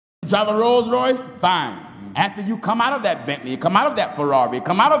Drive a Rolls Royce? Fine. After you come out of that Bentley, you come out of that Ferrari,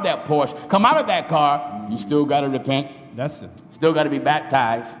 come out of that Porsche, come out of that car, you still got to repent. That's it. Still got to be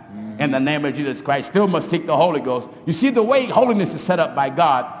baptized in the name of Jesus Christ. Still must seek the Holy Ghost. You see, the way holiness is set up by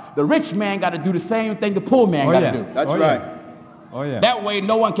God, the rich man got to do the same thing the poor man got to do. That's right. Oh, yeah. That way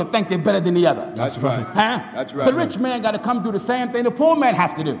no one can think they're better than the other. That's right. Huh? That's right. The rich man got to come do the same thing the poor man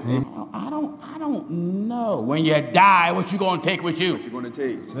has to do. I don't know. When you die, what you going to take with you? What you going to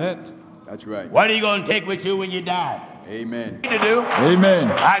take? That's it. That's right. What are you going to take with you when you die? Amen. To do.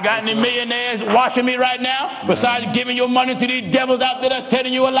 Amen. I got any millionaires watching me right now? Besides giving your money to these devils out there that's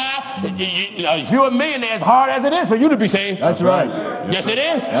telling you a lie? If you're a millionaire, as hard as it is for you to be saved. That's right. Yes, it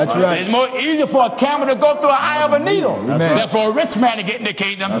is. That's right. It's more easier for a camel to go through an eye of a needle than for a rich man to get in the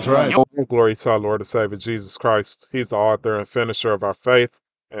kingdom. That's right. Glory to our Lord and Savior Jesus Christ. He's the author and finisher of our faith,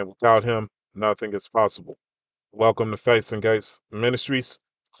 and without him, nothing is possible. Welcome to Faith and Gates Ministries.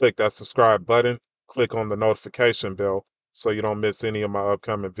 Click that subscribe button. Click on the notification bell so you don't miss any of my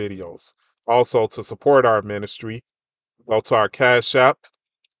upcoming videos. Also, to support our ministry, go to our Cash App,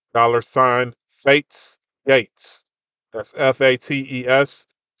 $Fates Gates. That's FATES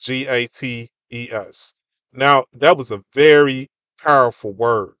GATES. Now, that was a very powerful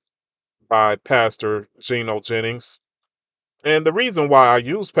word by Pastor Geno Jennings. And the reason why I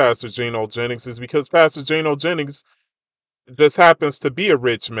use Pastor Geno Jennings is because Pastor Geno Jennings just happens to be a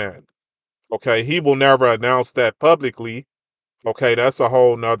rich man. Okay, he will never announce that publicly. Okay, that's a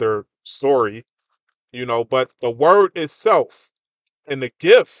whole nother story, but the word itself and the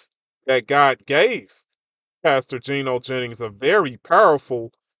gift that God gave Pastor Geno Jennings, a very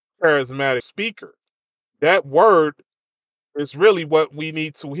powerful, charismatic speaker. That word is really what we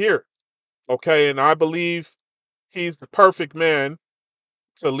need to hear. Okay, and I believe he's the perfect man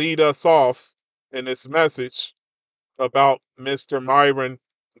to lead us off in this message about Mr. Myron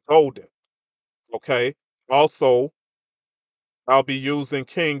Golden. Okay, also, I'll be using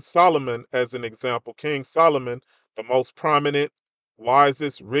King Solomon as an example. King Solomon, the most prominent,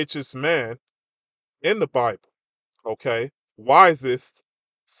 wisest, richest man in the Bible. Okay, wisest,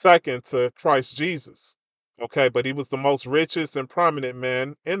 second to Christ Jesus. Okay, but he was the most richest and prominent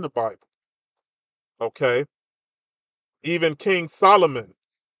man in the Bible. Okay, even King Solomon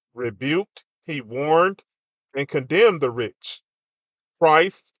rebuked, he warned, and condemned the rich.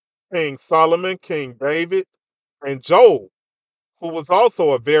 Christ, King Solomon, King David, and Job, who was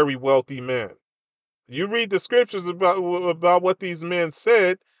also a very wealthy man. You read the scriptures about what these men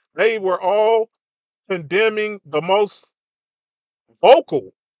said, they were all condemning the most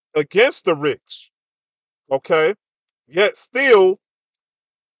vocal against the rich. Okay? Yet still,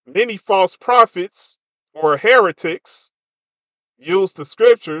 many false prophets or heretics use the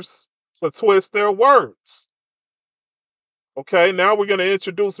scriptures to twist their words. Okay, now we're going to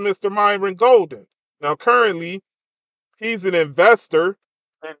introduce Mr. Myron Golden. Now, currently, he's an investor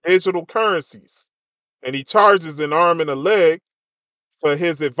in digital currencies, and he charges an arm and a leg for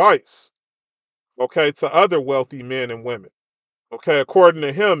his advice, okay, to other wealthy men and women. Okay, according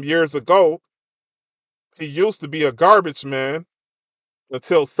to him, years ago, he used to be a garbage man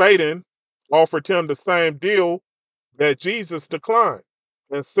until Satan offered him the same deal that Jesus declined.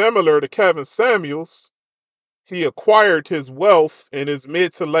 And similar to Kevin Samuels, he acquired his wealth in his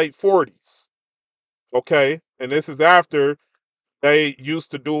mid to late 40s. Okay, and this is after they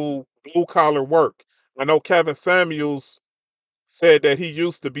used to do blue collar work. I know Kevin Samuels said that he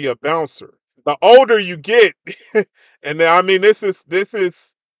used to be a bouncer. The older you get, and I mean this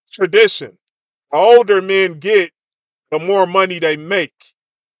is tradition. The older men get, the more money they make.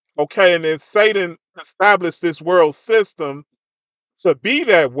 Okay, and then Satan established this world system to be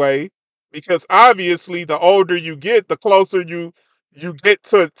that way, because obviously the older you get, the closer you get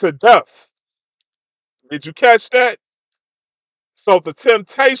to death. Did you catch that? So the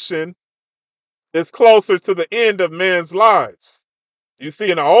temptation is closer to the end of men's lives. You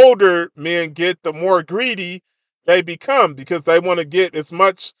see, and the older men get, the more greedy they become because they want to get as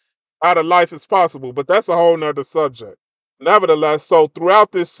much out of life as possible. But that's a whole nother subject. Nevertheless, so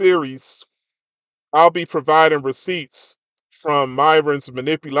throughout this series, I'll be providing receipts from Myron's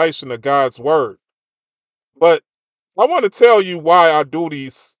manipulation of God's word. But I want to tell you why I do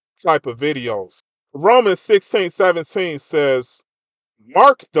these type of videos. Romans 16:17 says,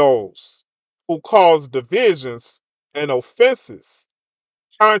 "Mark those who cause divisions and offenses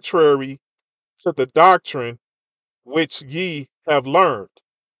contrary to the doctrine which ye have learned,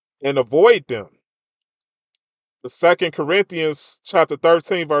 and avoid them." The 2 Corinthians chapter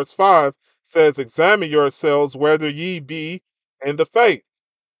 13, verse 5 says, "Examine yourselves whether ye be in the faith,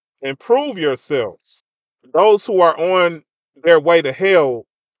 and prove yourselves." Those who are on their way to hell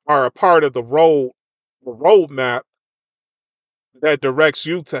are a part of the roadmap that directs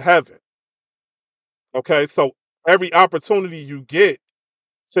you to heaven. Okay, so every opportunity you get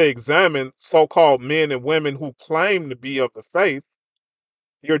to examine so-called men and women who claim to be of the faith,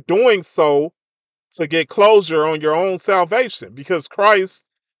 you're doing so to get closure on your own salvation because Christ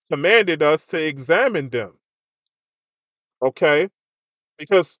commanded us to examine them. Okay,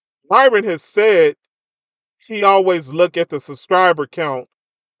 because Myron has said he always look at the subscriber count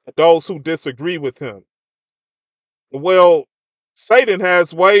of those who disagree with him. Well, Satan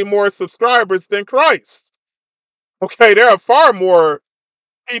has way more subscribers than Christ. Okay, there are far more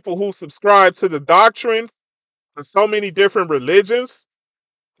people who subscribe to the doctrine of so many different religions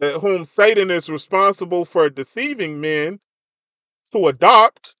that whom Satan is responsible for deceiving men to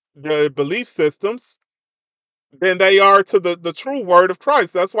adopt the belief systems than they are to the true word of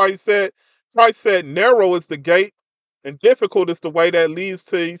Christ. That's why Christ said, narrow is the gate and difficult is the way that leads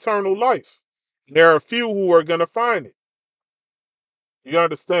to eternal life. There are few who are going to find it. You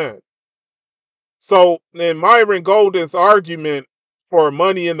understand? So in Myron Golden's argument for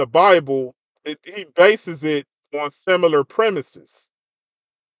money in the Bible, he bases it on similar premises.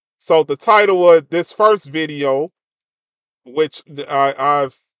 So the title of this first video, which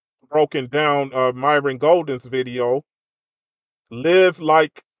I've broken down Myron Golden's video, Live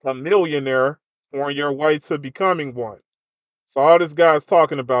Like a Millionaire on Your Way to Becoming One. So all this guy's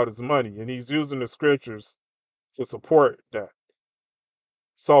talking about is money, and he's using the scriptures to support that.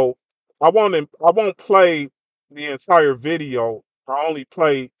 So I won't play the entire video. I only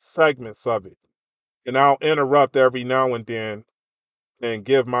play segments of it. And I'll interrupt every now and then and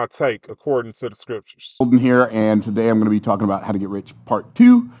give my take according to the scriptures. Golden here, and today I'm going to be talking about how to get rich part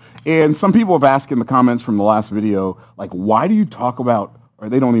 2. And some people have asked in the comments from the last video, like, why do you talk about, or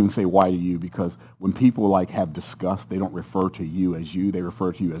they don't even say why to you, because when people like have discussed, they don't refer to you as you, they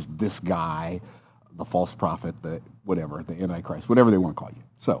refer to you as this guy, the false prophet, the whatever, the Antichrist, whatever they want to call you.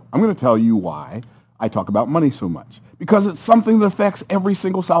 So I'm going to tell you why I talk about money so much, because it's something that affects every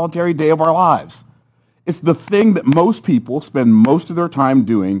single solitary day of our lives. It's the thing that most people spend most of their time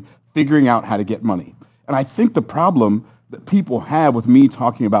doing, figuring out how to get money. And I think the problem that people have with me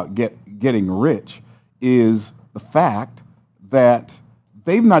talking about getting rich is the fact that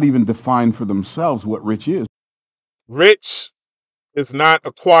they've not even defined for themselves what rich is. Rich is not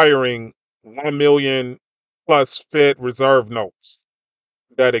acquiring 1 million plus Fed Reserve notes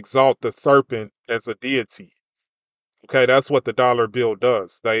that exalt the serpent as a deity. Okay, that's what the dollar bill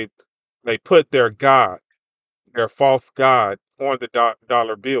does. They put their God, their false God, on the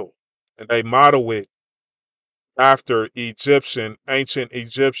dollar bill, and they model it after ancient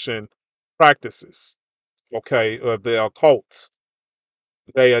Egyptian practices. Okay, the occult.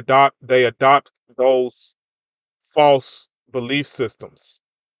 They adopt those false belief systems.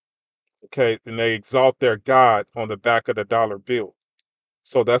 Okay, and they exalt their God on the back of the dollar bill.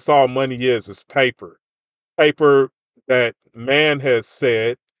 So that's all money is paper. Paper that man has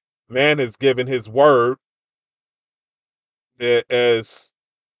said, man has given his word as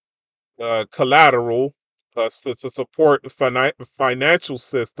collateral to support financial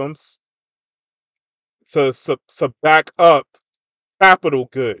systems to back up capital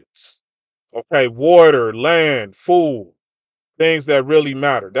goods. Okay, water, land, food, things that really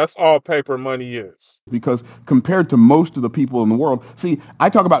matter. That's all paper money is. Because compared to most of the people in the world, see, I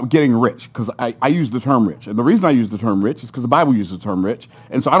talk about getting rich because I use the term rich. And the reason I use the term rich is because the Bible uses the term rich.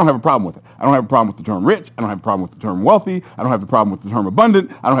 And so I don't have a problem with it. I don't have a problem with the term rich. I don't have a problem with the term wealthy. I don't have a problem with the term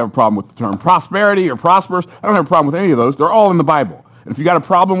abundant. I don't have a problem with the term prosperity or prosperous. I don't have a problem with any of those. They're all in the Bible. And if you got a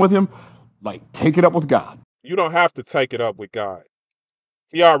problem with him, like, take it up with God. You don't have to take it up with God.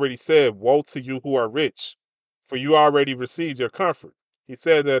 He already said, woe to you who are rich, for you already received your comfort. He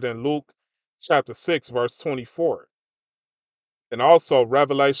said that in Luke chapter 6, verse 24. And also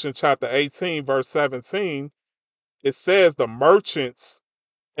Revelation chapter 18, verse 17, it says the merchants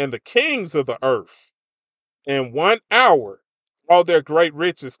and the kings of the earth in 1 hour, all their great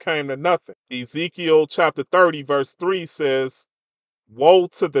riches came to nothing. Ezekiel chapter 30, verse 3 says, woe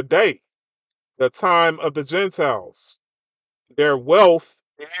to the day, the time of the Gentiles. Their wealth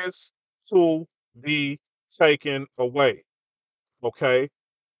is to be taken away. Okay?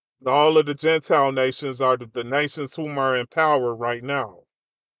 All of the Gentile nations are the nations whom are in power right now.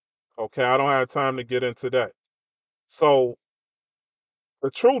 Okay, I don't have time to get into that. So, the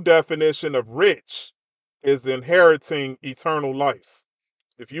true definition of rich is inheriting eternal life.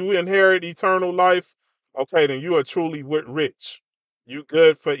 If you inherit eternal life, okay, then you are truly rich. You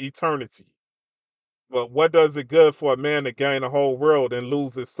good for eternity. But what does it good for a man to gain the whole world and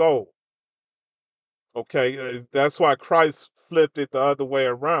lose his soul? Okay, that's why Christ flipped it the other way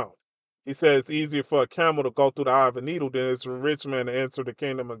around. He said it's easier for a camel to go through the eye of a needle than it's for a rich man to enter the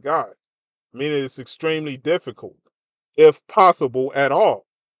kingdom of God. Meaning it's extremely difficult, if possible at all.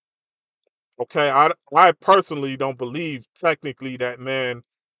 Okay, I personally don't believe technically that man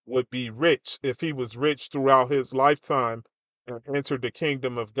would be rich if he was rich throughout his lifetime and entered the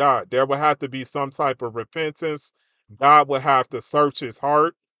kingdom of God. There would have to be some type of repentance. God would have to search his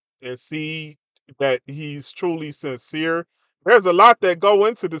heart and see that he's truly sincere. There's a lot that go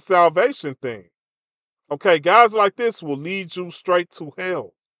into the salvation thing. Okay, guys like this will lead you straight to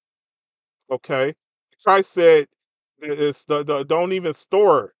hell. Okay, Christ said, don't even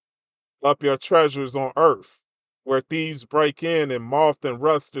store up your treasures on earth, where thieves break in and moth and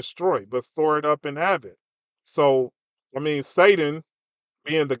rust destroy, but store it up in heaven. So, I mean, Satan,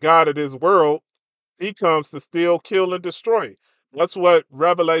 being the God of this world, he comes to steal, kill, and destroy. That's what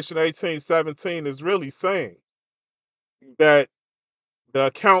Revelation 18:17 is really saying, that the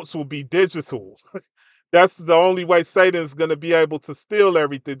accounts will be digital. That's the only way Satan's going to be able to steal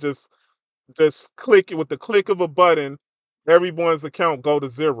everything. Just click it with the click of a button, everyone's account go to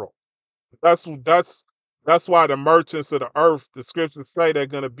zero. That's that's why the merchants of the earth, the scriptures say they're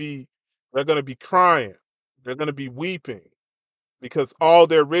gonna be crying, they're gonna be weeping because all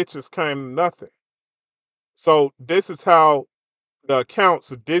their riches came to nothing. So this is how the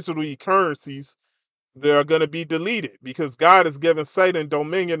accounts of digital currencies, they're gonna be deleted because God has given Satan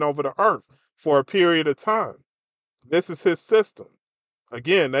dominion over the earth for a period of time. This is his system.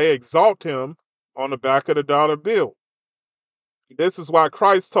 Again, they exalt him on the back of the dollar bill. This is why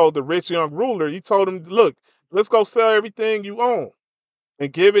Christ told the rich young ruler, he told him, look, let's go sell everything you own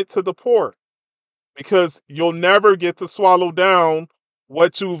and give it to the poor because you'll never get to swallow down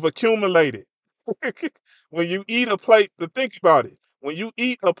what you've accumulated. When you eat a plate, to think about it, when you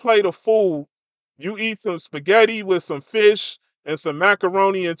eat a plate of food, you eat some spaghetti with some fish and some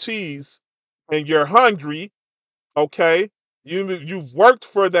macaroni and cheese, and you're hungry, okay? You've worked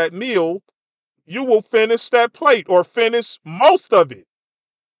for that meal, you will finish that plate or finish most of it.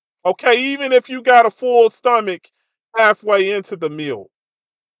 Okay, even if you got a full stomach halfway into the meal,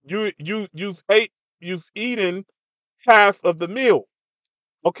 you've eaten half of the meal.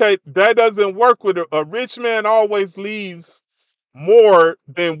 Okay, that doesn't work with a rich man always leaves more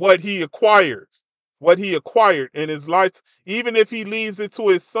than what he acquired in his life, even if he leaves it to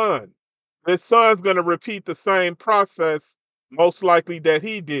his son's gonna repeat the same process, most likely that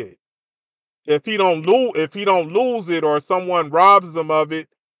he did. If he don't lose it or someone robs him of it,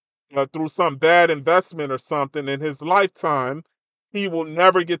 through some bad investment or something in his lifetime, he will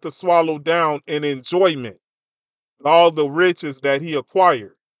never get to swallow down in enjoyment all the riches that he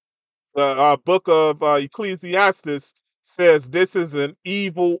acquired. The book of Ecclesiastes says this is an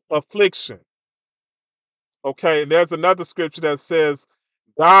evil affliction. Okay, and there's another scripture that says,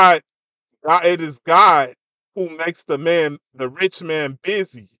 God, it is God who makes the rich man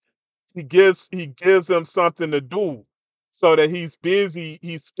busy. He gives him something to do so that he's busy.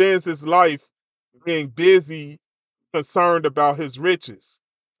 He spends his life being busy, concerned about his riches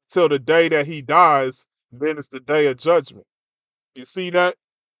till the day that he dies. Then it's the day of judgment. You see that?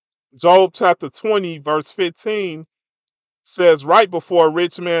 Job chapter 20, verse 15 says, right before a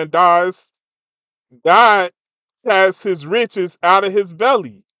rich man dies, God has his riches out of his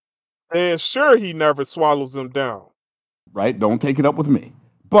belly. And sure, he never swallows them down. Right? Don't take it up with me.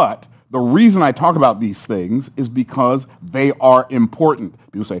 But the reason I talk about these things is because they are important.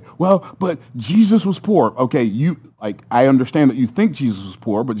 People say, well, but Jesus was poor. Okay, I understand that you think Jesus was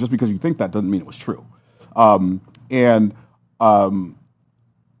poor, but just because you think that doesn't mean it was true. And the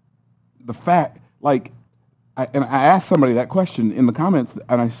fact, I asked somebody that question in the comments,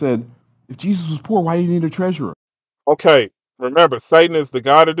 and I said, if Jesus was poor, why do you need a treasurer? Okay, remember, Satan is the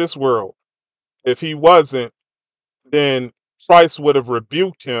God of this world. If he wasn't, then Christ would have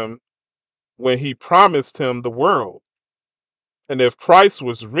rebuked him when he promised him the world. And if Christ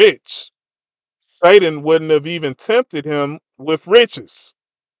was rich, Satan wouldn't have even tempted him with riches.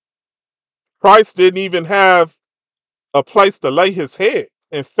 Christ didn't even have a place to lay his head.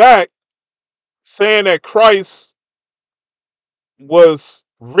 In fact, saying that Christ was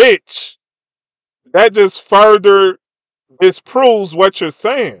rich, that just further disproves what you're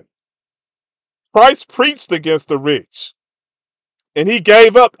saying. Christ preached against the rich, and he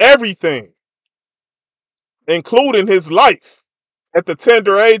gave up everything, including his life, at the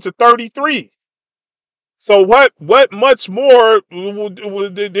tender age of 33. So what much more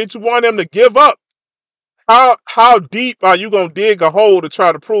did you want him to give up? How deep are you gonna dig a hole to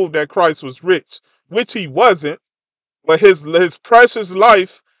try to prove that Christ was rich? Which he wasn't, but his precious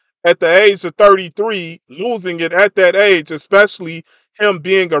life at the age of 33, losing it at that age, especially him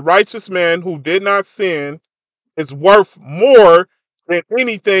being a righteous man who did not sin, is worth more than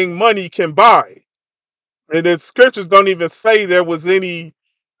anything money can buy. And the scriptures don't even say there was any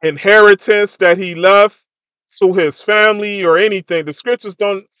inheritance that he left to his family or anything. The scriptures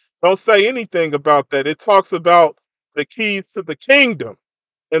don't say anything about that. It talks about the keys to the kingdom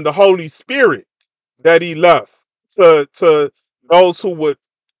and the Holy Spirit that he left to those who would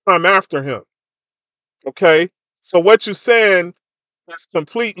come after him. Okay? So what you're saying is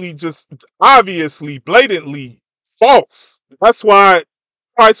completely just obviously, blatantly false. That's why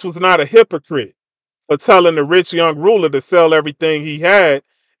Christ was not a hypocrite for telling the rich young ruler to sell everything he had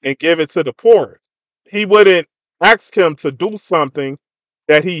and give it to the poor. He wouldn't ask him to do something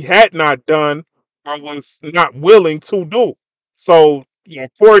that he had not done or was not willing to do. So,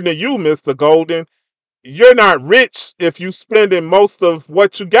 according to you, Mr. Golden, you're not rich if you spending most of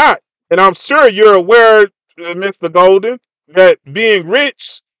what you got. And I'm sure you're aware, Mr. Golden, that being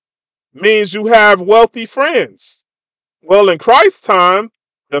rich means you have wealthy friends. Well, in Christ's time,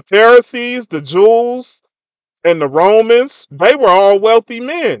 the Pharisees, the Jews, and the Romans, they were all wealthy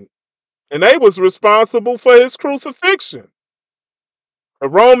men, and they was responsible for his crucifixion. The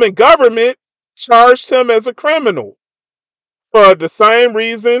Roman government charged him as a criminal for the same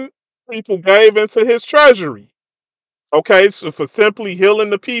reason people gave into his treasury. Okay, so for simply healing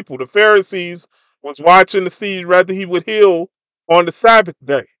the people. The Pharisees was watching to see whether he would heal on the Sabbath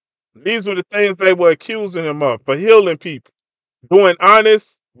day. These were the things they were accusing him of, for healing people, doing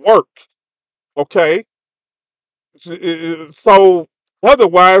honest work. Okay, so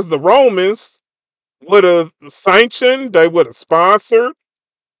otherwise the Romans would have sanctioned, they would have sponsored,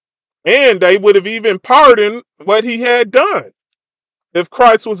 and they would have even pardoned what he had done if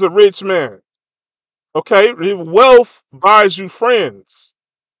Christ was a rich man. Okay, wealth buys you friends,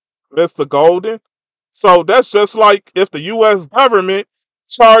 Mr. Golden. So that's just like if the U.S. government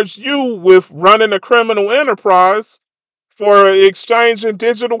charged you with running a criminal enterprise for exchanging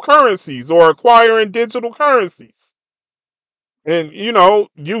digital currencies or acquiring digital currencies. And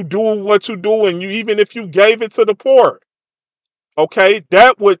you do what you do, and you even if you gave it to the poor, okay,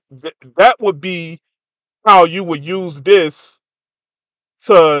 that would be how you would use this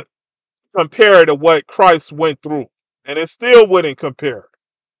to compare to what Christ went through, and it still wouldn't compare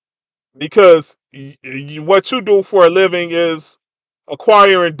because what you do for a living is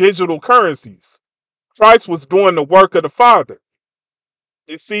acquiring digital currencies. Christ was doing the work of the Father.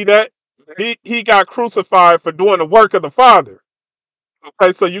 You see that? He got crucified for doing the work of the Father.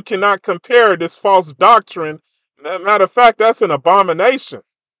 Okay, so you cannot compare this false doctrine. Matter of fact, that's an abomination.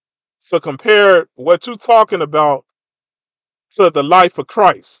 So compare what you're talking about to the life of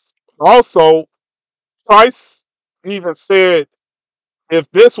Christ. Also, Christ even said if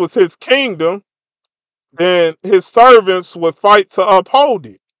this was his kingdom, then his servants would fight to uphold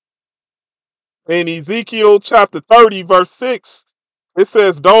it. In Ezekiel chapter 30, verse 6, it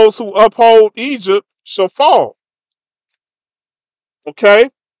says, those who uphold Egypt shall fall. Okay?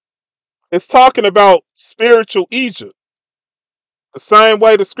 It's talking about spiritual Egypt. The same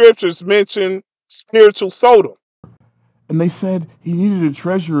way the scriptures mention spiritual Sodom. And they said he needed a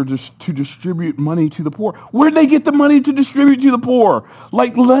treasurer to distribute money to the poor. Where'd they get the money to distribute to the poor?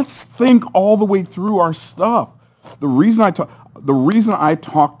 Like, let's think all the way through our stuff. The reason I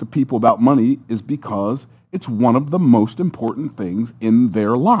talk to people about money is because it's one of the most important things in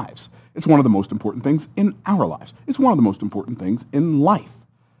their lives. It's one of the most important things in our lives. It's one of the most important things in life.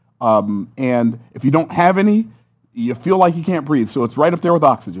 And if you don't have any, you feel like you can't breathe. So it's right up there with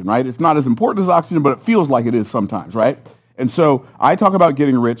oxygen, right? It's not as important as oxygen, but it feels like it is sometimes, right? And so I talk about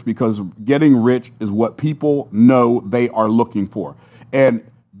getting rich because getting rich is what people know they are looking for. And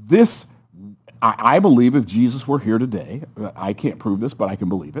this, I believe if Jesus were here today, I can't prove this, but I can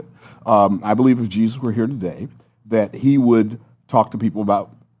believe it. I believe if Jesus were here today, that he would talk to people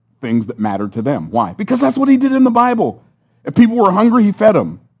about things that matter to them. Why? Because that's what he did in the Bible. If people were hungry, he fed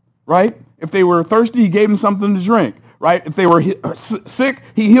them, right? If they were thirsty, he gave them something to drink, right? If they were sick,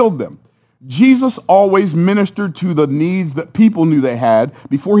 he healed them. Jesus always ministered to the needs that people knew they had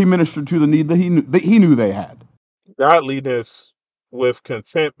before he ministered to the need that he knew they had. Godliness with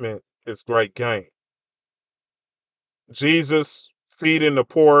contentment is great gain. Jesus feeding the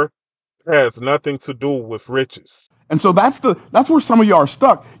poor has nothing to do with riches. And so that's where some of you are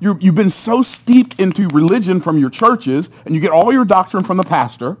stuck. You've been so steeped into religion from your churches, and you get all your doctrine from the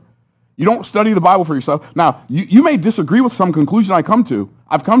pastor. You don't study the Bible for yourself. Now, you may disagree with some conclusion I've come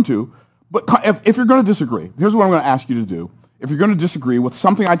to, but if you're going to disagree, here's what I'm going to ask you to do. If you're going to disagree with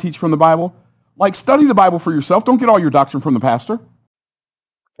something I teach from the Bible, like study the Bible for yourself. Don't get all your doctrine from the pastor.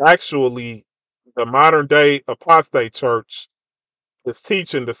 Actually, the modern day apostate church is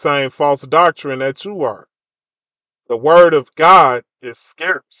teaching the same false doctrine that you are. The word of God is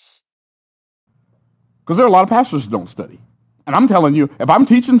scarce. Because there are a lot of pastors who don't study. And I'm telling you, if I'm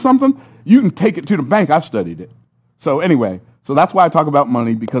teaching something, you can take it to the bank. I've studied it. So anyway, so that's why I talk about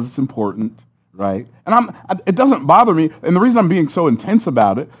money, because it's important, right? And it doesn't bother me. And the reason I'm being so intense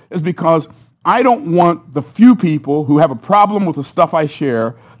about it is because I don't want the few people who have a problem with the stuff I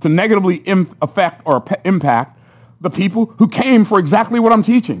share to negatively affect or impact the people who came for exactly what I'm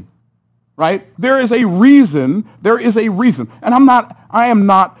teaching, right? There is a reason. There is a reason. And I am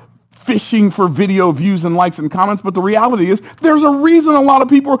not fishing for video views and likes and comments, but the reality is there's a reason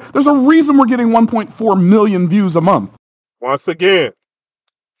there's a reason we're getting 1.4 million views a month. Once again,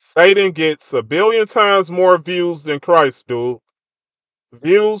 Satan gets a billion times more views than Christ, dude.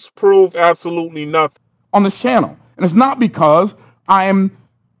 Views prove absolutely nothing on this channel. And it's not because I'm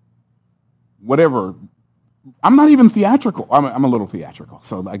whatever. I'm not even theatrical. I'm a little theatrical,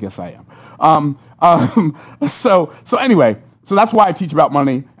 so I guess I am. So anyway, so that's why I teach about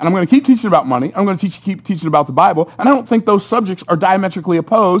money, and I'm going to keep teaching about money. I'm going to keep teaching about the Bible, and I don't think those subjects are diametrically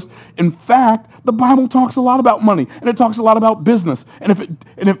opposed. In fact, the Bible talks a lot about money, and it talks a lot about business. And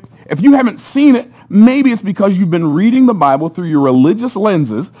if you haven't seen it, maybe it's because you've been reading the Bible through your religious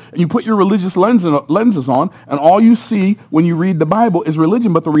lenses, and you put your religious lenses on, and all you see when you read the Bible is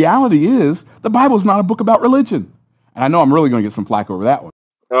religion. But the reality is, the Bible is not a book about religion. And I know I'm really going to get some flack over that one.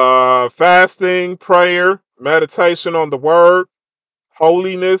 Fasting, prayer, meditation on the word,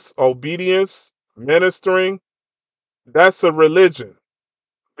 holiness, obedience, ministering. That's a religion.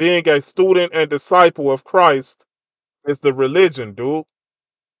 Being a student and disciple of Christ is the religion, dude.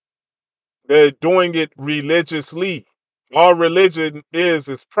 They're doing it religiously. All religion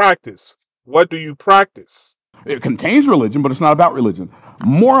is practice. What do you practice? It contains religion, but it's not about religion.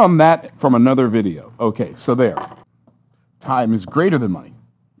 More on that from another video. Okay, so there. Time is greater than money.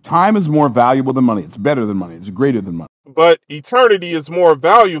 Time is more valuable than money. It's better than money. It's greater than money. But eternity is more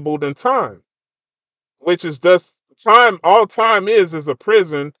valuable than time, which is just time. All time is a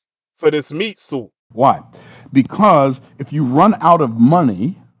prison for this meat suit. Why? Because if you run out of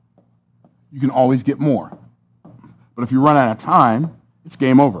money, you can always get more. But if you run out of time, it's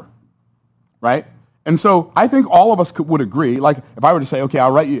game over, right? And so I think all of us would agree, like if I were to say, okay,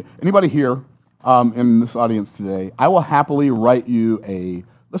 I'll write you, anybody here in this audience today, I will happily write you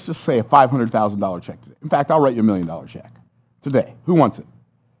let's just say a $500,000 check today. In fact, I'll write you $1 million check today. Who wants it?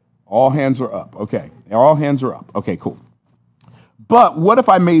 All hands are up. Okay. All hands are up. Okay, cool. But what if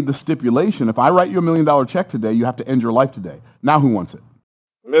I made the stipulation, if I write you $1 million check today, you have to end your life today. Now who wants it?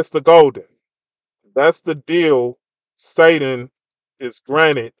 Mr. Golden, that's the deal Satan is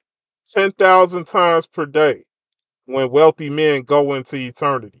granted 10,000 times per day when wealthy men go into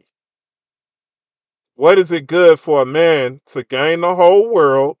eternity. What is it good for a man to gain the whole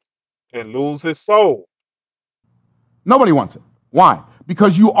world and lose his soul? Nobody wants it. Why?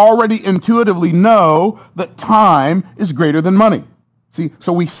 Because you already intuitively know that time is greater than money. See,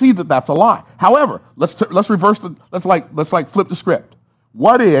 so we see that that's a lie. However, let's flip the script.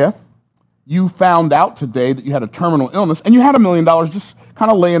 What if you found out today that you had a terminal illness and you had $1 million just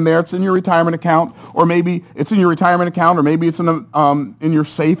kind of laying there? It's in your retirement account, or maybe it's in your retirement account, or maybe it's in your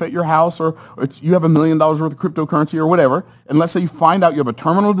safe at your house, or you have $1 million worth of cryptocurrency or whatever. And let's say you find out you have a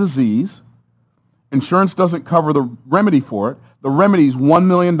terminal disease. Insurance doesn't cover the remedy for it. The remedy is $1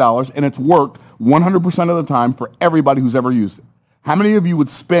 million, and it's worked 100% of the time for everybody who's ever used it. How many of you would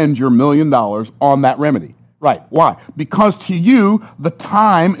spend your $1 million on that remedy? Right. Why? Because to you, the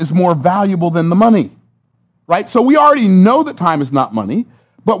time is more valuable than the money. Right? So we already know that time is not money,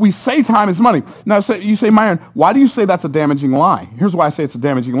 but we say time is money. Now, you say, Myron, why do you say that's a damaging lie? Here's why I say it's a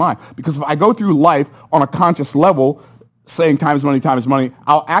damaging lie. Because if I go through life on a conscious level saying time is money,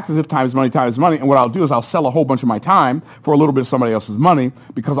 I'll act as if time is money, and what I'll do is I'll sell a whole bunch of my time for a little bit of somebody else's money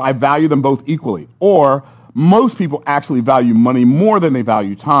because I value them both equally. Or most people actually value money more than they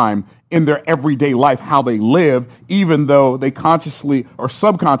value time in their everyday life, how they live, even though they consciously or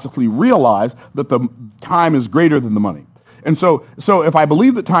subconsciously realize that the time is greater than the money. And so if I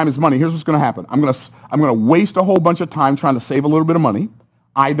believe that time is money, here's what's going to happen. I'm going to waste a whole bunch of time trying to save a little bit of money.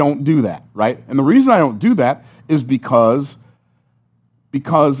 I don't do that, right? And the reason I don't do that is because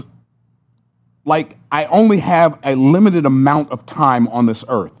like I only have a limited amount of time on this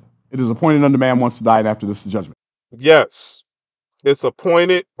earth. It is appointed unto man once to die, and after this the judgment. Yes, it's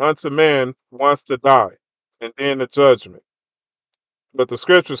appointed unto man once to die, and then the judgment. But the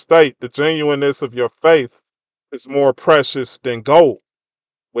scriptures state the genuineness of your faith is more precious than gold.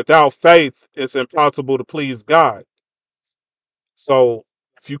 Without faith, it's impossible to please God. So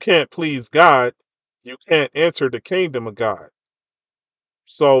If you can't please God, you can't enter the kingdom of God.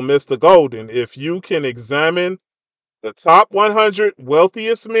 So, Mr. Golden, if you can examine the top 100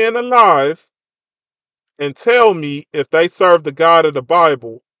 wealthiest men alive and tell me if they serve the God of the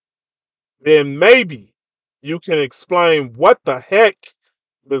Bible, then maybe you can explain what the heck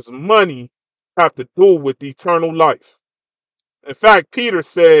does money have to do with eternal life. In fact, Peter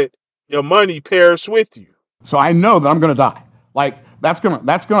said, your money perish with you. So I know that I'm going to die. Like that's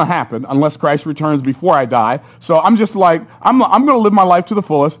gonna happen unless Christ returns before I die. So I'm just like I'm going to live my life to the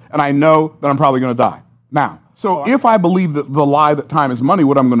fullest, and I know that I'm probably going to die. Now, so if I believe that the lie that time is money,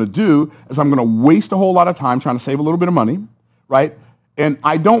 what I'm going to do is I'm going to waste a whole lot of time trying to save a little bit of money, right? And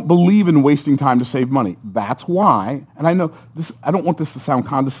I don't believe in wasting time to save money. That's why, and I know this, I don't want this to sound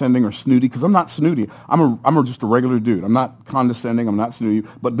condescending or snooty, because I'm not snooty. I'm just a regular dude. I'm not condescending. I'm not snooty.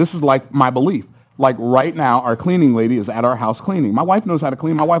 But this is like my belief. Like right now, our cleaning lady is at our house cleaning. My wife knows how to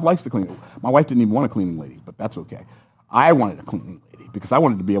clean. My wife likes to clean. My wife didn't even want a cleaning lady, but that's okay. I wanted a cleaning lady because I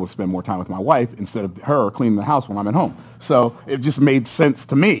wanted to be able to spend more time with my wife instead of her cleaning the house when I'm at home. So it just made sense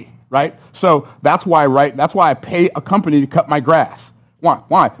to me, right? So that's why I pay a company to cut my grass. Why?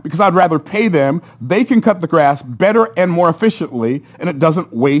 Why? Because I'd rather pay them. They can cut the grass better and more efficiently, and it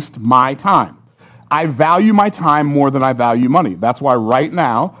doesn't waste my time. I value my time more than I value money. That's why right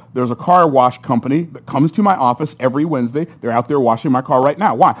now there's a car wash company that comes to my office every Wednesday. They're out there washing my car right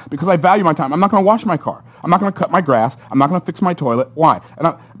now. Why? Because I value my time. I'm not going to wash my car. I'm not going to cut my grass. I'm not going to fix my toilet. Why?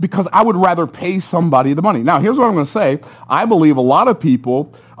 Because I would rather pay somebody the money. Now, here's what I'm going to say. I believe a lot of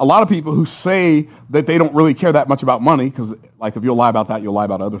people who say that they don't really care that much about money, because like if you'll lie about that, you'll lie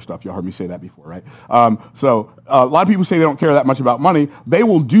about other stuff. You'll heard me say that before, right? So a lot of people say they don't care that much about money. They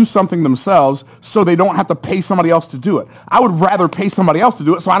will do something themselves so they don't have to pay somebody else to do it. I would rather pay somebody else to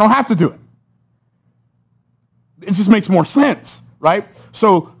do it so I don't have to do it. It just makes more sense, right?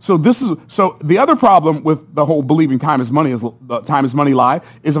 So the other problem with the whole believing time is money lie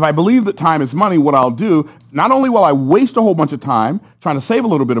is if I believe that time is money, what I'll do, not only will I waste a whole bunch of time trying to save a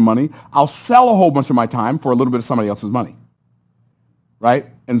little bit of money, I'll sell a whole bunch of my time for a little bit of somebody else's money, right?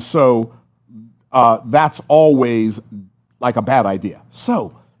 And so that's always like a bad idea.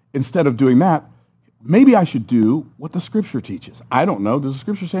 So instead of doing that, maybe I should do what the scripture teaches. I don't know. Does the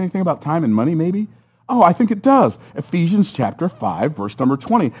scripture say anything about time and money maybe? Oh, I think it does. Ephesians chapter 5, verse number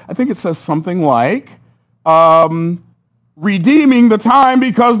 20. I think it says something like, redeeming the time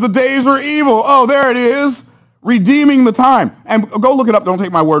because the days are evil. Oh, there it is. Redeeming the time. And go look it up. Don't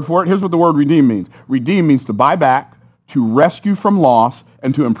take my word for it. Here's what the word redeem means. Redeem means to buy back, to rescue from loss,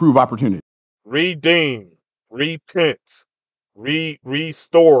 and to improve opportunity. Redeem, repent,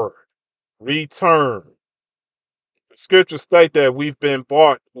 restore, return. The scriptures state that we've been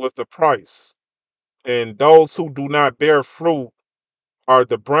bought with a price. And those who do not bear fruit are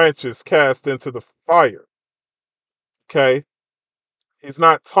the branches cast into the fire. Okay? He's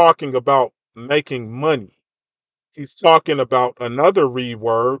not talking about making money. He's talking about another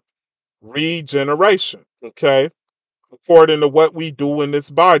word, regeneration. Okay? According to what we do in this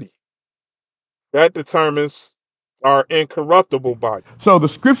body. That determines our incorruptible body. So the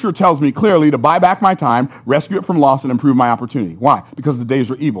scripture tells me clearly to buy back my time, rescue it from loss, and improve my opportunity. Why? Because the days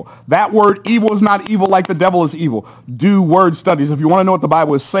are evil. That word evil is not evil like the devil is evil. Do word studies. If you want to know what the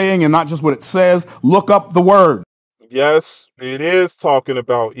Bible is saying and not just what it says, look up the word. Yes, it is talking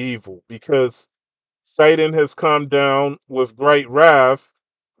about evil because Satan has come down with great wrath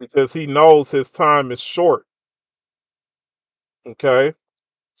because he knows his time is short. Okay?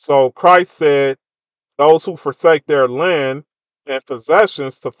 So Christ said, those who forsake their land and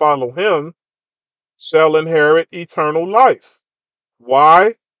possessions to follow him shall inherit eternal life.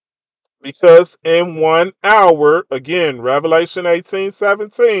 Why? Because in 1 hour, again, Revelation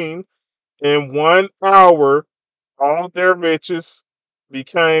 18:17, in 1 hour, all their riches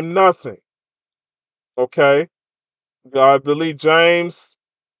became nothing. Okay? I believe James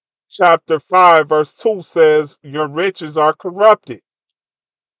chapter 5, verse 2 says, your riches are corrupted,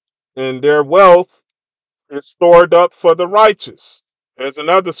 and their wealth is stored up for the righteous. There's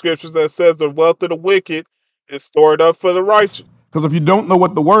another scripture that says the wealth of the wicked is stored up for the righteous. Because if you don't know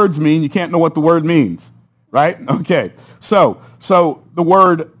what the words mean, you can't know what the word means, right? Okay, so the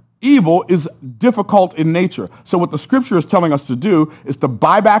word evil is difficult in nature. So what the scripture is telling us to do is to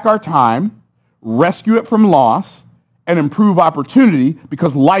buy back our time, rescue it from loss, and improve opportunity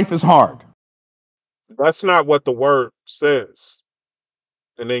because life is hard. That's not what the word says.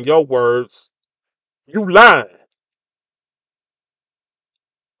 And in your words, you lying.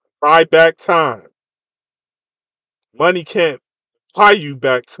 Buy back time. Money can't buy you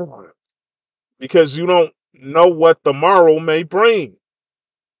back time because you don't know what tomorrow may bring.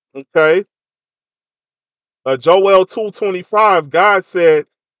 Okay. Joel 2:25, God said,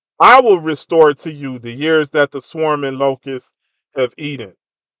 I will restore to you the years that the swarming locusts have eaten,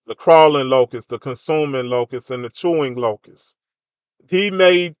 the crawling locust, the consuming locust, and the chewing locust. He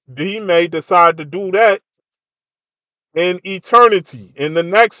may decide to do that in eternity, in the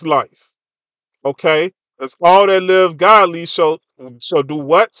next life. Okay? As all that live godly shall do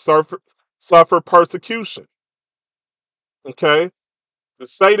what? Suffer persecution. Okay? The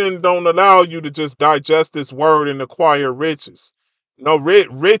Satan don't allow you to just digest this word and acquire riches. No,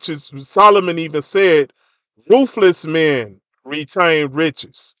 riches, Solomon even said, ruthless men retain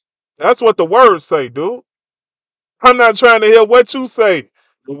riches. That's what the words say, dude. I'm not trying to hear what you say.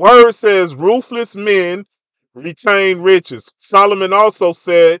 The word says ruthless men retain riches. Solomon also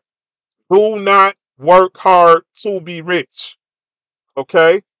said, do not work hard to be rich.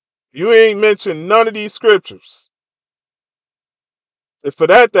 Okay? You ain't mentioned none of these scriptures. And for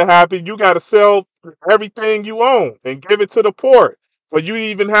that to happen, you got to sell everything you own and give it to the poor for you to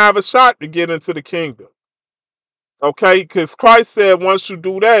even have a shot to get into the kingdom. Okay? Because Christ said once you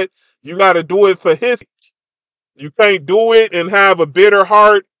do that, you got to do it for his sake. You can't do it and have a bitter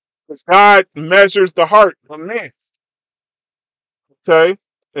heart because God measures the heart of man. Okay?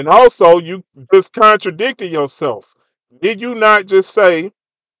 And also, you just contradicted yourself. Did you not just say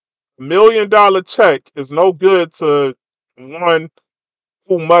 $1 million check is no good to one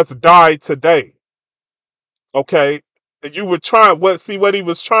who must die today? Okay. And you were trying what he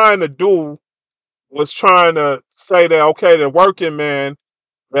was trying to do was trying to say that okay, the working man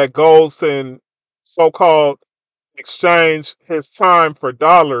that goes and so-called exchange his time for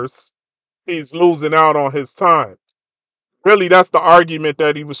dollars, he's losing out on his time. Really, that's the argument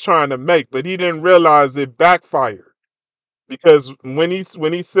that he was trying to make, but he didn't realize it backfired. Because when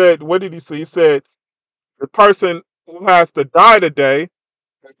he said, what did he say? He said the person who has to die today,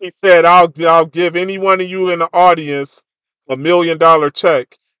 he said, I'll give any one of you in the audience $1 million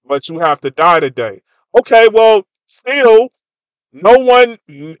check, but you have to die today. Okay, well, still, none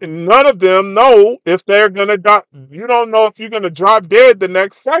of them know if they're gonna die. You don't know if you're gonna drop dead the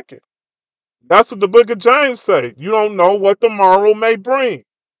next second. That's what the book of James say. You don't know what tomorrow may bring.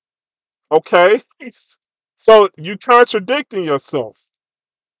 Okay? So you contradicting yourself.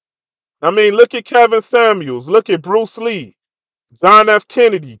 I mean, look at Kevin Samuels, look at Bruce Lee, John F.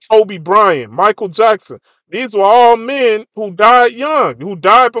 Kennedy, Kobe Bryant, Michael Jackson. These were all men who died young, who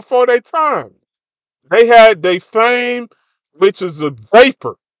died before their time. They had their fame, which is a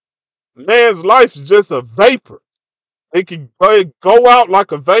vapor. Man's life is just a vapor. It can go out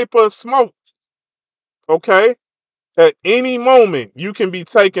like a vapor of smoke. Okay? At any moment, you can be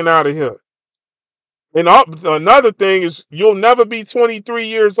taken out of here. And another thing is, you'll never be 23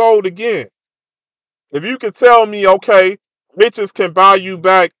 years old again. If you could tell me, okay, riches can buy you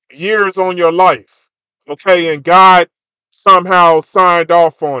back years on your life, okay, and God somehow signed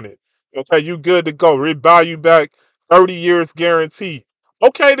off on it, okay, you good to go. It buy you back 30 years guaranteed.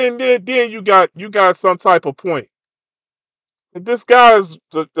 Okay, then you got some type of point. If this guy is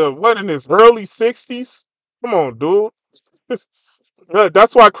what in his early 60s? Come on, dude.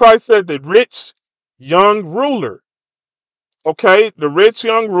 That's why Christ said the rich young ruler. Okay, the rich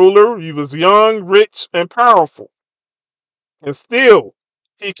young ruler, he was young, rich, and powerful. And still,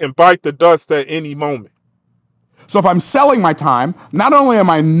 he can bite the dust at any moment. So if I'm selling my time, not only am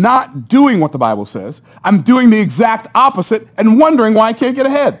I not doing what the Bible says, I'm doing the exact opposite and wondering why I can't get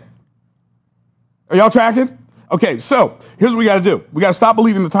ahead. Are y'all tracking? Okay, so here's what we got to do. We got to stop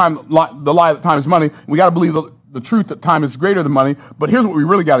believing the lie that time is money. We got to believe the truth that time is greater than money. But here's what we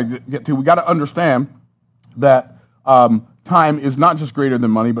really got to get to. We got to understand that time is not just greater than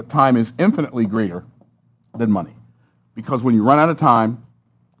money, but time is infinitely greater than money. Because when you run out of time,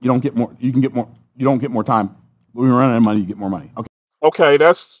 you don't get more. You don't get more time. When you run out of money, you get more money. Okay. Okay,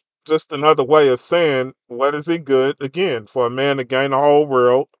 that's just another way of saying, what is it good, again, for a man to gain the whole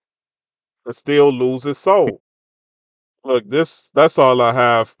world and still lose his soul? Look, that's all I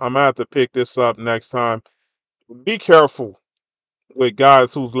have. I'm going to have to pick this up next time. Be careful with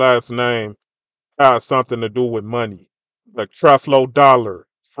guys whose last name has something to do with money. Like Creflo Dollar,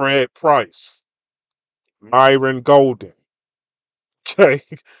 Fred Price, Myron Golden. Okay.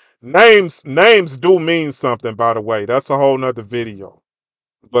 Names do mean something, by the way. That's a whole nother video.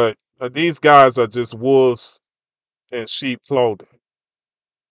 But these guys are just wolves in sheep clothing.